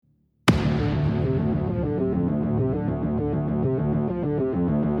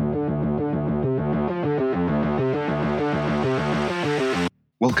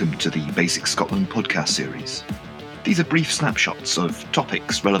Welcome to the Basic Scotland podcast series. These are brief snapshots of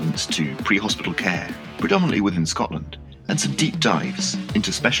topics relevant to pre-hospital care, predominantly within Scotland, and some deep dives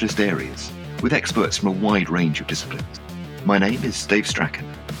into specialist areas with experts from a wide range of disciplines. My name is Dave Strachan.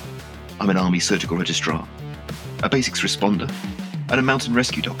 I'm an Army Surgical Registrar, a Basics responder, and a mountain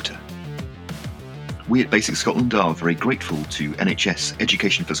rescue doctor. We at Basic Scotland are very grateful to NHS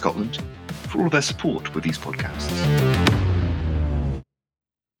Education for Scotland for all their support with these podcasts.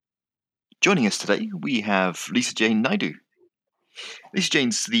 Joining us today, we have Lisa Jane Naidu. Lisa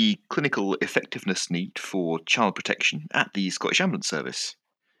Jane's the Clinical Effectiveness Lead for Child Protection at the Scottish Ambulance Service,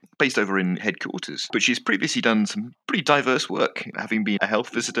 based over in headquarters. But she's previously done some pretty diverse work, having been a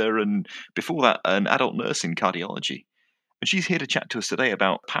health visitor and before that an adult nurse in cardiology. And she's here to chat to us today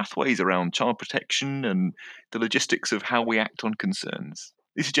about pathways around child protection and the logistics of how we act on concerns.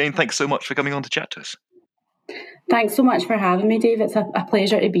 Lisa Jane, thanks so much for coming on to chat to us. Thanks so much for having me, Dave. It's a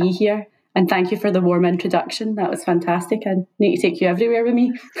pleasure to be here. And thank you for the warm introduction. That was fantastic. I need to take you everywhere with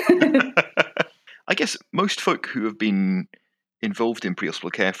me. I guess most folk who have been involved in pre-hospital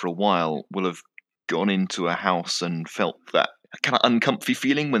care for a while will have gone into a house and felt that kind of uncomfy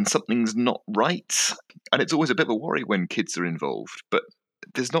feeling when something's not right. And it's always a bit of a worry when kids are involved. But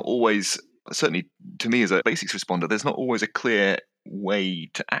there's not always, certainly to me as a basics responder, there's not always a clear way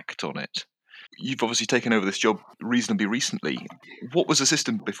to act on it. You've obviously taken over this job reasonably recently. What was the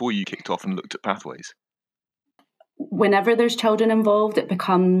system before you kicked off and looked at pathways? Whenever there's children involved, it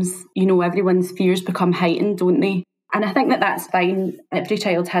becomes, everyone's fears become heightened, don't they? And I think that that's fine. Every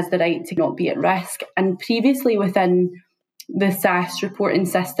child has the right to not be at risk. And previously within the SAS reporting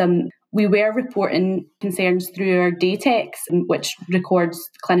system, we were reporting concerns through our DATEX, which records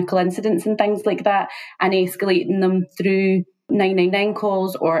clinical incidents and things like that, and escalating them through 999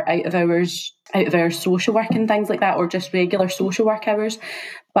 calls or out of hours social work and things like that, or just regular social work hours.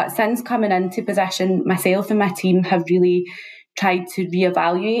 But since coming into position, myself and my team have really tried to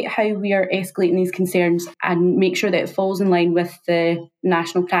reevaluate how we are escalating these concerns and make sure that it falls in line with the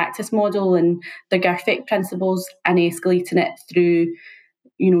national practice model and the GIRFEC principles, and escalating it through,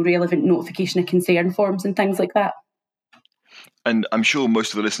 relevant notification of concern forms and things like that. And I'm sure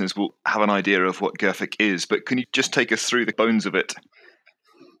most of the listeners will have an idea of what GIRFEC is, but can you just take us through the bones of it?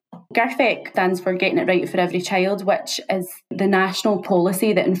 GIRFEC stands for Getting It Right for Every Child, which is the national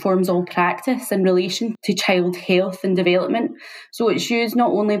policy that informs all practice in relation to child health and development. So it's used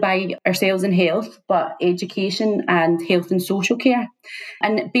not only by ourselves in health, but education and health and social care.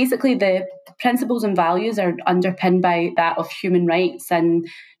 And basically the principles and values are underpinned by that of human rights and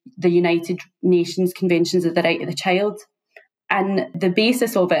the United Nations Conventions of the Right of the Child. And the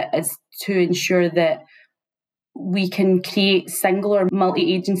basis of it is to ensure that we can create single or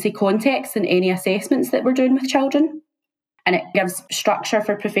multi-agency context in any assessments that we're doing with children. And it gives structure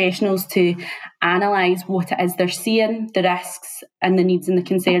for professionals to analyse what it is they're seeing, the risks and the needs and the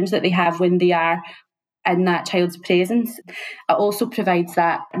concerns that they have when they are in that child's presence. It also provides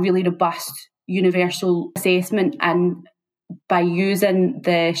that really robust universal assessment, and by using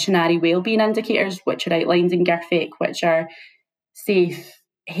the Shinari Wellbeing Indicators, which are outlined in GIRFEC, which are safe,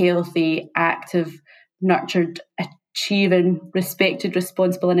 healthy, active, nurtured, achieving, respected,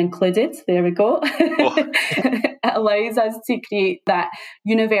 responsible and included. There we go. It allows us to create that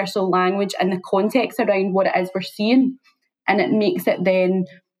universal language and the context around what it is we're seeing. And it makes it then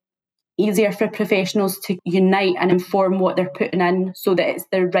easier for professionals to unite and inform what they're putting in so that it's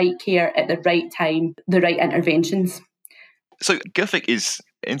the right care at the right time, the right interventions. So GIRFEC is,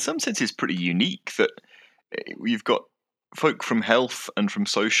 in some senses, pretty unique that you've got folk from health and from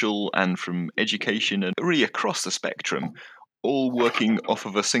social and from education and really across the spectrum all working off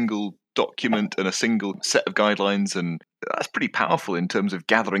of a single document and a single set of guidelines, and that's pretty powerful in terms of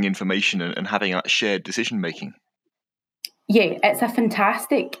gathering information and having that shared decision making. Yeah, it's a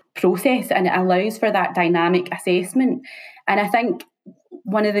fantastic process and it allows for that dynamic assessment. And I think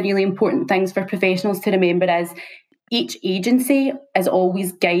one of the really important things for professionals to remember is each agency is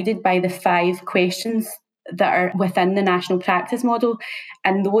always guided by the 5 questions that are within the national practice model.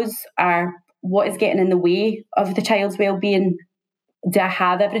 And those are: what is getting in the way of the child's well-being? Do I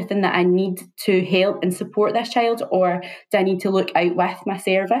have everything that I need to help and support this child, or do I need to look out with my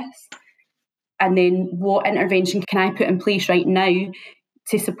service? And then what intervention can I put in place right now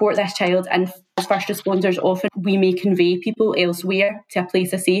to support this child? And as first responders, often we may convey people elsewhere to a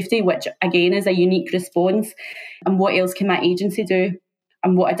place of safety, which again is a unique response. And what else can my agency do?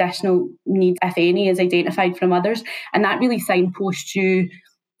 And what additional need, if any, is identified from others? And that really signposts you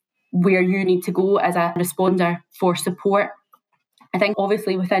where you need to go as a responder for support. I think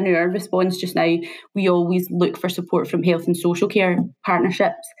obviously within our response just now, we always look for support from health and social care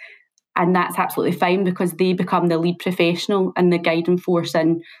partnerships. And that's absolutely fine because they become the lead professional and the guiding force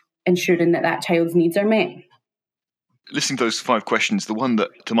in ensuring that that child's needs are met. Listening to those 5 questions, the one that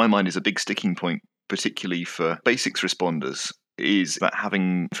to my mind is a big sticking point, particularly for basics responders, is that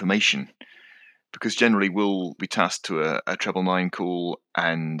having information. Because generally we'll be tasked to a 999 call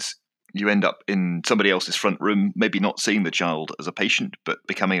and you end up in somebody else's front room, maybe not seeing the child as a patient, but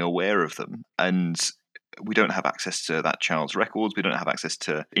becoming aware of them. And we don't have access to that child's records. We don't have access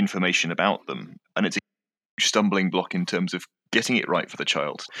to information about them. And it's a huge stumbling block in terms of getting it right for the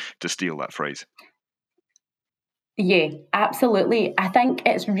child, to steal that phrase. Yeah, absolutely. I think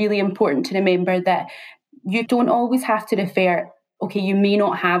it's really important to remember that you don't always have to refer. Okay, you may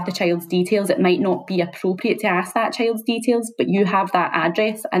not have the child's details. It might not be appropriate to ask that child's details, but you have that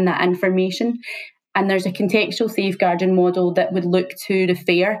address and that information. And there's a contextual safeguarding model that would look to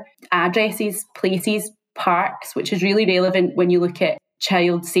refer addresses, places, parks, which is really relevant when you look at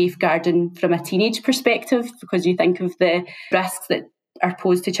child safeguarding from a teenage perspective, because you think of the risks that are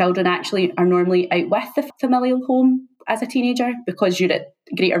posed to children actually are normally out with the familial home as a teenager, because you're at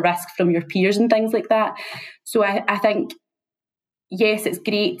greater risk from your peers and things like that. So I think, yes, it's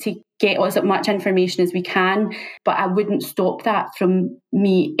great to get as much information as we can, but I wouldn't stop that from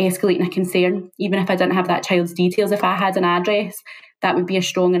me escalating a concern, even if I didn't have that child's details. If I had an address, that would be a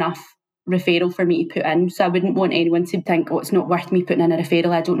strong enough referral for me to put in. So I wouldn't want anyone to think, oh, it's not worth me putting in a referral.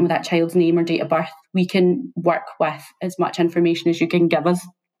 I don't know that child's name or date of birth. We can work with as much information as you can give us.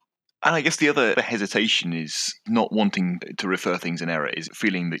 And I guess the other hesitation is not wanting to refer things in error, is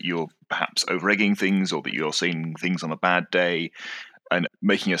feeling that you're perhaps over-egging things or that you're seeing things on a bad day and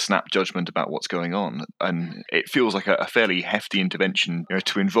making a snap judgment about what's going on. And it feels like a fairly hefty intervention,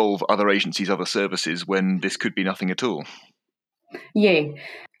 to involve other agencies, other services, when this could be nothing at all. Yeah.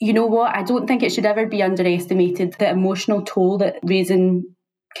 You know what? I don't think it should ever be underestimated, the emotional toll that raising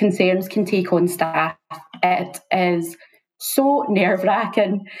concerns can take on staff. It is so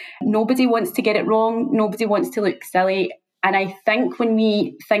nerve-wracking. Nobody wants to get it wrong. Nobody wants to look silly. And I think when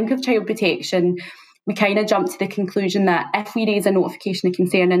we think of child protection, we kind of jump to the conclusion that if we raise a notification of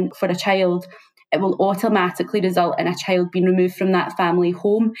concern for a child, it will automatically result in a child being removed from that family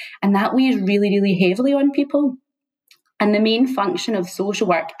home. And that weighs really, really heavily on people. And the main function of social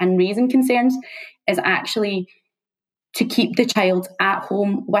work and raising concerns is actually to keep the child at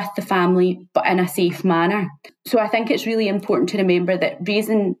home with the family, but in a safe manner. So I think it's really important to remember that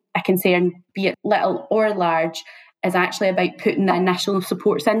raising a concern, be it little or large, is actually about putting the initial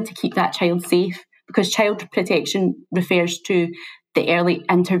supports in to keep that child safe, because child protection refers to the early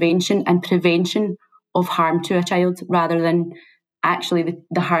intervention and prevention of harm to a child rather than actually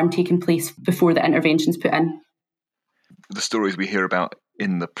the harm taking place before the intervention's put in. The stories we hear about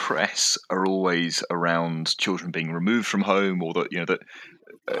in the press are always around children being removed from home, or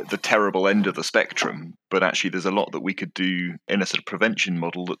the terrible end of the spectrum. But actually, there's a lot that we could do in a sort of prevention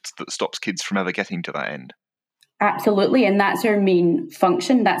model that stops kids from ever getting to that end. Absolutely, and that's our main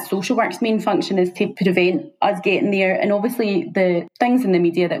function. That's social work's main function, is to prevent us getting there. And obviously, the things in the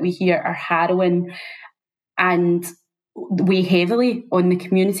media that we hear are harrowing and weigh heavily on the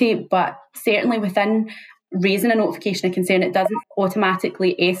community. But certainly within raising a notification of concern, it doesn't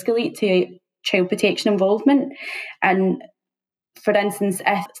automatically escalate to child protection involvement. And for instance,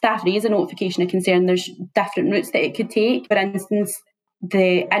 if staff raise a notification of concern, there's different routes that it could take. For instance,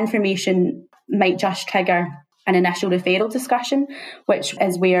 the information might just trigger an initial referral discussion, which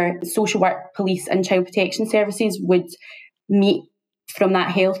is where social work, police and child protection services would meet from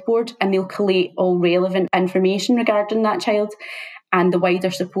that health board, and they'll collate all relevant information regarding that child and the wider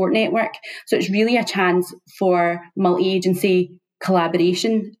support network. So it's really a chance for multi-agency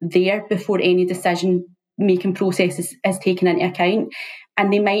collaboration there before any decision-making process is taken into account.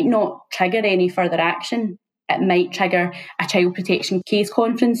 And they might not trigger any further action. It might trigger a child protection case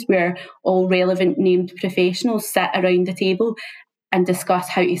conference where all relevant named professionals sit around the table and discuss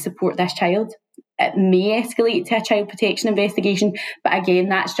how to support this child. It may escalate to a child protection investigation, but again,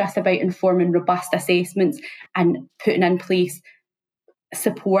 that's just about informing robust assessments and putting in place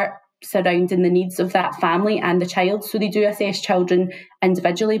support surrounding the needs of that family and the child. So they do assess children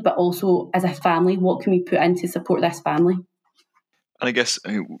individually, but also as a family, what can we put in to support this family? And I guess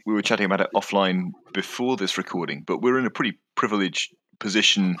we were chatting about it offline before this recording, but we're in a pretty privileged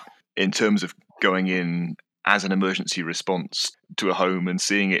position in terms of going in as an emergency response to a home and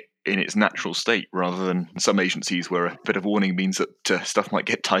seeing it in its natural state, rather than some agencies where a bit of warning means that stuff might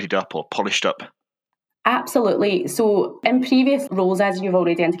get tidied up or polished up. Absolutely. So in previous roles, as you've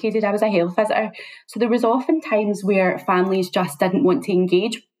already indicated, I was a health visitor. So there was often times where families just didn't want to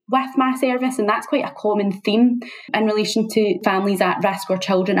engage with my service, and that's quite a common theme in relation to families at risk or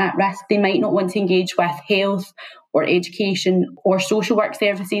children at risk. They might not want to engage with health or education or social work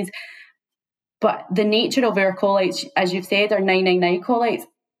services, but the nature of our call-outs, as you've said, are 999 call-outs.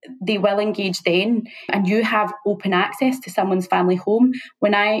 They will engage then, and you have open access to someone's family home.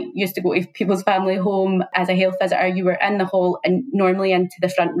 When I used to go to people's family home as a health visitor, you were in the hall and normally into the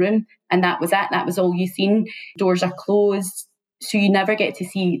front room, and that was it. That was all you seen. Doors are closed, so you never get to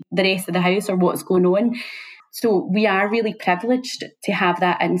see the rest of the house or what's going on. So we are really privileged to have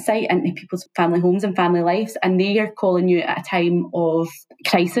that insight into people's family homes and family lives, and they are calling you at a time of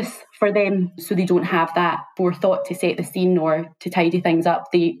crisis for them, so they don't have that forethought to set the scene or to tidy things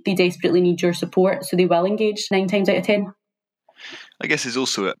up. They desperately need your support, so they will engage 9 times out of 10. I guess there's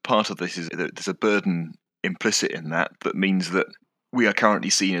also a part of this is that there's a burden implicit in that means that we are currently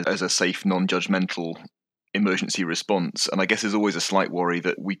seen as a safe, non-judgmental emergency response, and I guess there's always a slight worry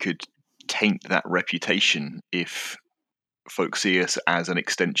that we could taint that reputation if folks see us as an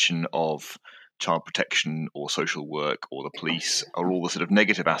extension of child protection or social work or the police or all the sort of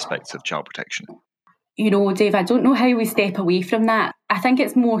negative aspects of child protection. You know, Dave, I don't know how we step away from that. I think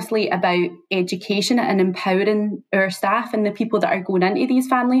it's mostly about education and empowering our staff and the people that are going into these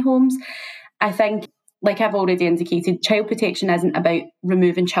family homes. I think, like I've already indicated, child protection isn't about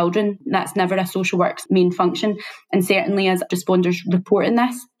removing children. That's never a social work's main function. And certainly as responders reporting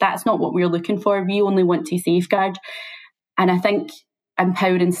this, that's not what we're looking for. We only want to safeguard. And I think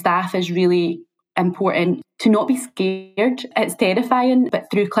empowering staff is really important, to not be scared. It's terrifying, but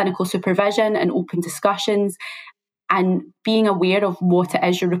through clinical supervision and open discussions and being aware of what it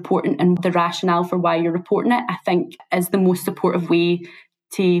is you're reporting and the rationale for why you're reporting it, I think is the most supportive way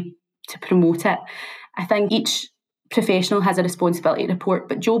to promote it. I think each professional has a responsibility to report,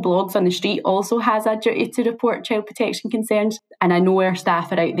 but Joe Bloggs on the street also has a duty to report child protection concerns. And I know our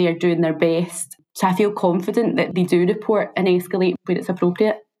staff are out there doing their best. So I feel confident that they do report and escalate where it's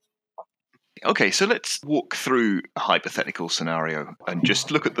appropriate. Okay, so let's walk through a hypothetical scenario and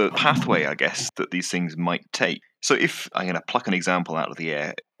just look at the pathway, I guess, that these things might take. So if I'm going to pluck an example out of the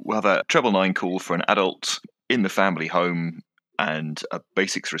air, we'll have a 999 call for an adult in the family home, and a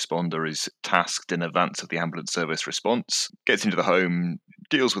basics responder is tasked in advance of the ambulance service response, gets into the home,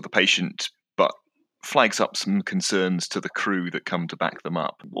 deals with the patient, but flags up some concerns to the crew that come to back them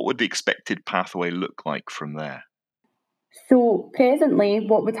up. What would the expected pathway look like from there? So presently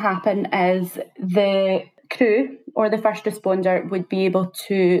what would happen is the crew or the first responder would be able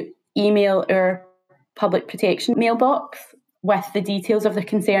to email our public protection mailbox with the details of the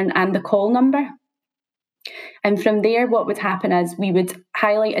concern and the call number. And from there, what would happen is we would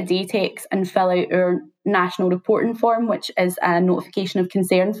highlight a DATEX and fill out our national reporting form, which is a notification of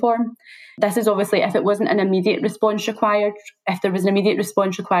concern form. This is obviously if it wasn't an immediate response required. If there was an immediate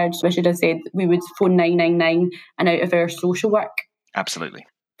response required, I should have said we would phone 999 and out of our social work. Absolutely.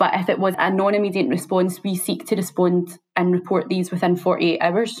 But if it was a non-immediate response, we seek to respond and report these within 48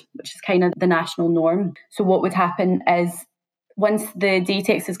 hours, which is kind of the national norm. So what would happen is once the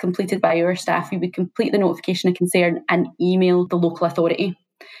DATEX is completed by our staff, we would complete the notification of concern and email the local authority.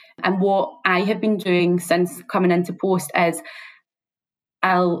 And what I have been doing since coming into post is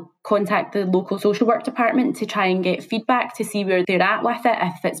I'll contact the local social work department to try and get feedback to see where they're at with it,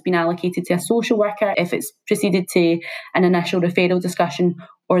 if it's been allocated to a social worker, if it's proceeded to an initial referral discussion,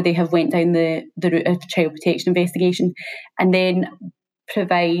 or they have went down the route of child protection investigation, and then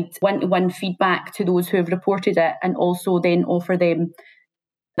provide one-to-one feedback to those who have reported it, and also then offer them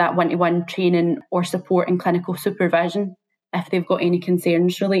that one-to-one training or support in clinical supervision if they've got any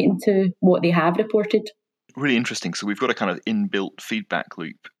concerns relating to what they have reported. Really interesting. So we've got a kind of inbuilt feedback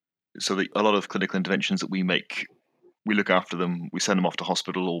loop, so that a lot of clinical interventions that we make, we look after them, we send them off to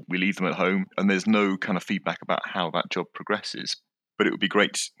hospital, or we leave them at home, and there's no kind of feedback about how that job progresses. But it would be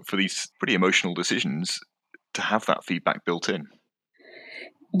great for these pretty emotional decisions to have that feedback built in.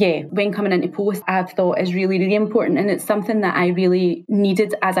 Yeah, when coming into post, I've thought is really, really important. And it's something that I really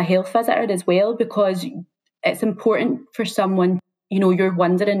needed as a health visitor as well, because it's important for someone, you're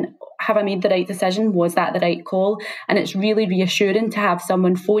wondering, have I made the right decision? Was that the right call? And it's really reassuring to have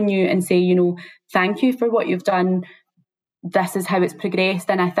someone phone you and say, thank you for what you've done. This is how it's progressed.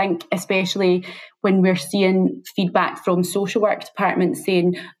 And I think especially when we're seeing feedback from social work departments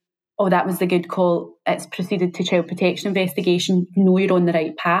saying, oh, that was the good call, it's proceeded to child protection investigation, you're on the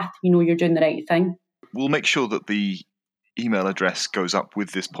right path, you're doing the right thing. We'll make sure that the email address goes up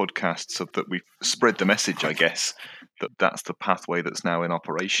with this podcast so that we've spread the message, I guess, that that's the pathway that's now in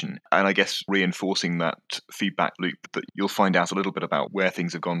operation. And I guess reinforcing that feedback loop that you'll find out a little bit about where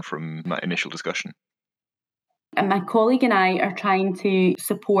things have gone from that initial discussion. And my colleague and I are trying to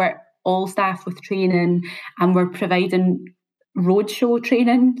support all staff with training, and we're providing roadshow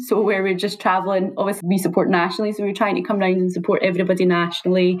training, so where we're just travelling. Obviously we support nationally, so we're trying to come round and support everybody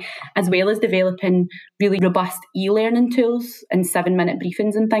nationally, as well as developing really robust e-learning tools and 7-minute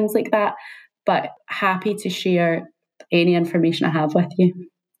briefings and things like that. But happy to share any information I have with you.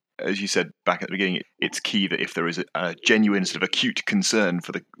 As you said back at the beginning, it's key that if there is a genuine sort of acute concern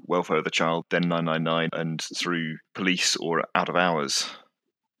for the welfare of the child, then 999 and through police or out of hours.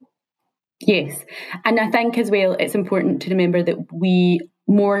 Yes, and I think as well it's important to remember that we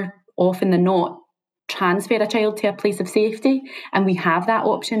more often than not transfer a child to a place of safety, and we have that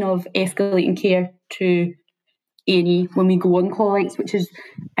option of escalating care to A&E when we go on call-outs, which is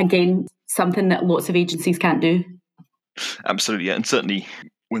again something that lots of agencies can't do. Absolutely, and certainly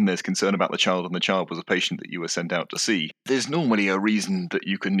when there's concern about the child and the child was a patient that you were sent out to see, there's normally a reason that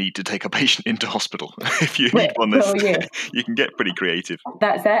you can need to take a patient into hospital. If you need one, you can get pretty creative.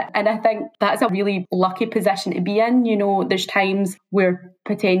 That's it. And I think that's a really lucky position to be in. You know, there's times where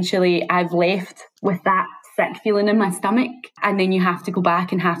potentially I've left with that sick feeling in my stomach, and then you have to go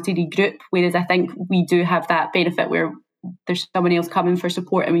back and have to regroup. Whereas I think we do have that benefit where there's someone else coming for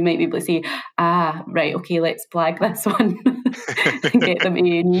support, and we might be able to say, right, okay, let's flag this one and get them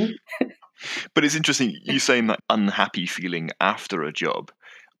A&E. But it's interesting, you saying that unhappy feeling after a job,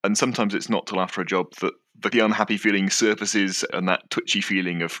 and sometimes it's not till after a job that the unhappy feeling surfaces and that twitchy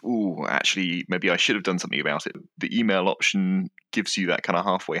feeling of, oh, actually, maybe I should have done something about it. The email option gives you that kind of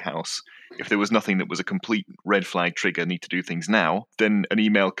halfway house. If there was nothing that was a complete red flag trigger, need to do things now, then an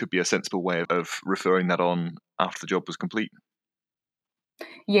email could be a sensible way of referring that on after the job was complete.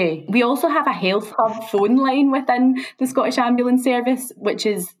 Yeah, we also have a health hub phone line within the Scottish Ambulance Service, which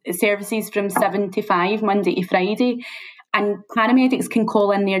is services from 7 to 5, Monday to Friday. And paramedics can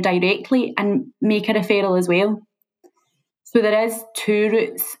call in there directly and make a referral as well. So there is 2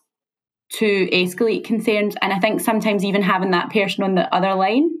 routes to escalate concerns. And I think sometimes even having that person on the other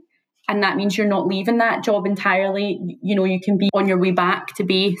line, and that means you're not leaving that job entirely. You know, you can be on your way back to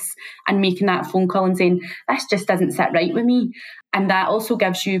base and making that phone call and saying, this just doesn't sit right with me. And that also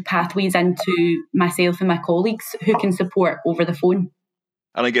gives you pathways into myself and my colleagues who can support over the phone.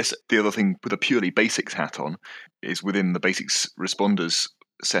 And I guess the other thing with a purely basics hat on is within the basics responders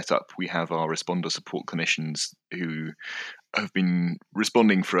setup, we have our responder support clinicians who have been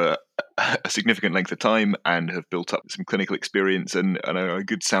responding for a significant length of time and have built up some clinical experience and are a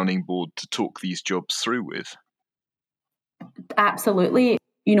good sounding board to talk these jobs through with. Absolutely.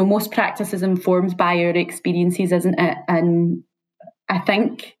 You know, most practice is informed by our experiences, isn't it? And I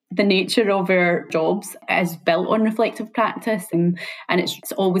think the nature of our jobs is built on reflective practice, and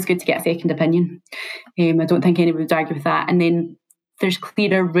it's always good to get a second opinion. I don't think anybody would argue with that. And then there's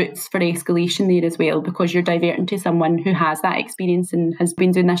clearer routes for escalation there as well, because you're diverting to someone who has that experience and has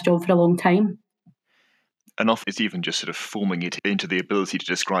been doing this job for a long time. And often it's even just sort of forming it into the ability to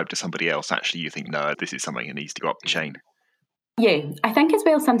describe to somebody else, actually, you think, no, this is something that needs to go up the chain. Yeah, I think as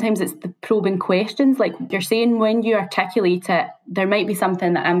well sometimes it's the probing questions. Like you're saying, when you articulate it, there might be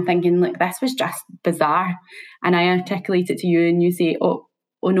something that I'm thinking, like, this was just bizarre. And I articulate it to you and you say, oh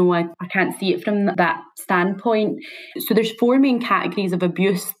no, I can't see it from that standpoint. So there's 4 main categories of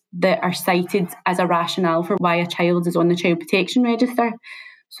abuse that are cited as a rationale for why a child is on the Child Protection Register.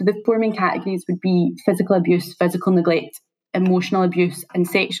 So the 4 main categories would be physical abuse, physical neglect, emotional abuse, and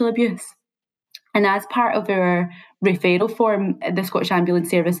sexual abuse. And as part of our referral form at the Scottish Ambulance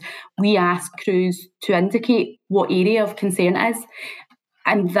Service, we ask crews to indicate what area of concern it is.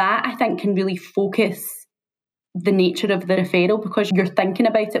 And that, I think, can really focus the nature of the referral, because you're thinking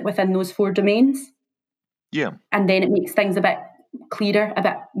about it within those 4 domains. Yeah. And then it makes things a bit clearer, a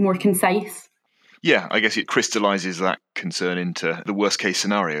bit more concise. Yeah, I guess it crystallises that concern into the worst case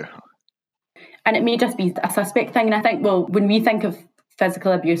scenario. And it may just be a suspect thing. And I think, well, when we think of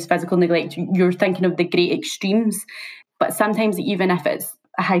physical abuse, physical neglect, you're thinking of the great extremes. But sometimes even if it's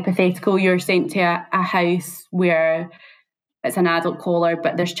a hypothetical, you're sent to a house where it's an adult caller,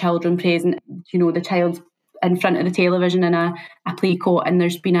 but there's children present. You know, the child's in front of the television in a play cot, and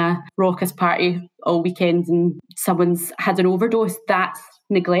there's been a raucous party all weekend and someone's had an overdose. That's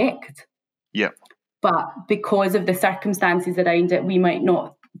neglect. Yeah. But because of the circumstances around it, we might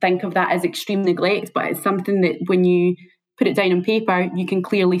not think of that as extreme neglect, but it's something that when you put it down on paper, you can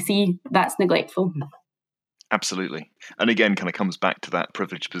clearly see that's neglectful. Absolutely. And again, kind of comes back to that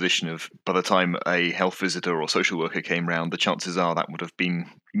privileged position of by the time a health visitor or social worker came round, the chances are that would have been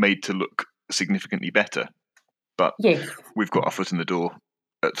made to look significantly better. But Yes. we've got our foot in the door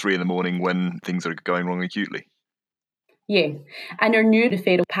at 3 a.m. when things are going wrong acutely. Yeah. And our new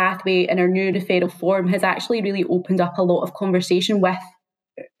referral pathway and our new referral form has actually really opened up a lot of conversation with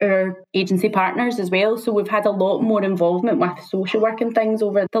our agency partners as well. So we've had a lot more involvement with social work and things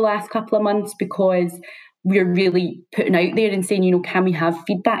over the last couple of months because we're really putting out there and saying, can we have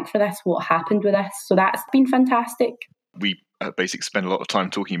feedback for this? What happened with this? So that's been fantastic. We basically spend a lot of time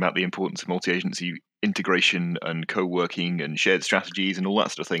talking about the importance of multi-agency integration and co-working and shared strategies and all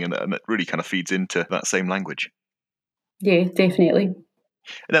that sort of thing. And that really kind of feeds into that same language. Yeah, definitely.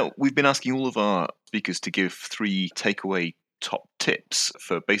 Now, we've been asking all of our speakers to give 3 takeaway top tips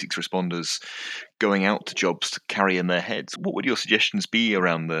for basics responders going out to jobs to carry in their heads. What would your suggestions be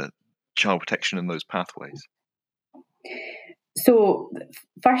around the child protection and those pathways? So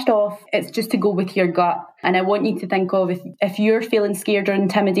first off, it's just to go with your gut. And I want you to think of if you're feeling scared or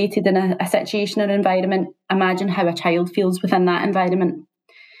intimidated in a situation or environment, imagine how a child feels within that environment.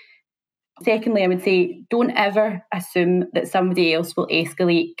 Secondly, I would say don't ever assume that somebody else will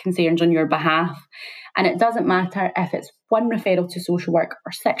escalate concerns on your behalf. And it doesn't matter if it's 1 referral to social work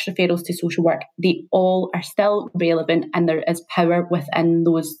or 6 referrals to social work, they all are still relevant and there is power within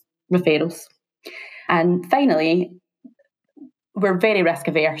those referrals. And finally, we're very risk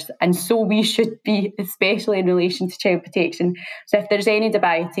averse, and so we should be, especially in relation to child protection. So if there's any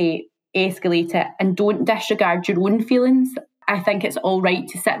debate, escalate it and don't disregard your own feelings. I think it's all right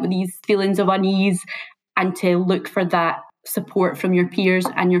to sit with these feelings of unease and to look for that support from your peers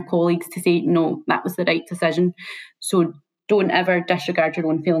and your colleagues to say, no, that was the right decision. So don't ever disregard your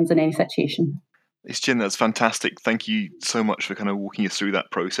own feelings in any situation. Jen, that's fantastic. Thank you so much for kind of walking us through that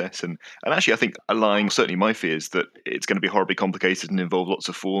process. And actually, I think allaying certainly my fears that it's going to be horribly complicated and involve lots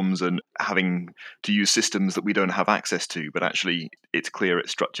of forms and having to use systems that we don't have access to. But actually, it's clear,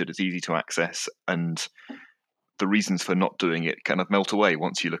 it's structured, it's easy to access. And the reasons for not doing it kind of melt away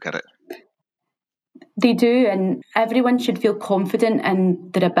once you look at it. They do. And everyone should feel confident in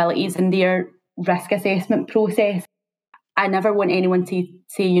their abilities and their risk assessment process. I never want anyone to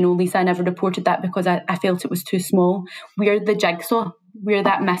say, Lisa, I never reported that because I felt it was too small. We're the jigsaw. We're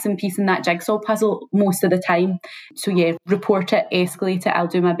that missing piece in that jigsaw puzzle most of the time. So yeah, report it, escalate it. I'll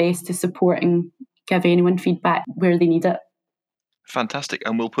do my best to support and give anyone feedback where they need it. Fantastic.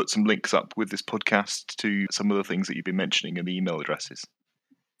 And we'll put some links up with this podcast to some of the things that you've been mentioning and the email addresses.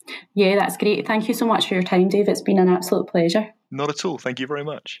 Yeah, that's great. Thank you so much for your time, Dave. It's been an absolute pleasure. Not at all. Thank you very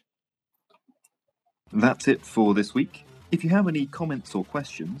much. That's it for this week. If you have any comments or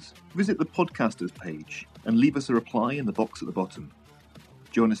questions, visit the podcasters page and leave us a reply in the box at the bottom.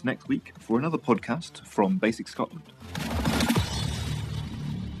 Join us next week for another podcast from Basic Scotland.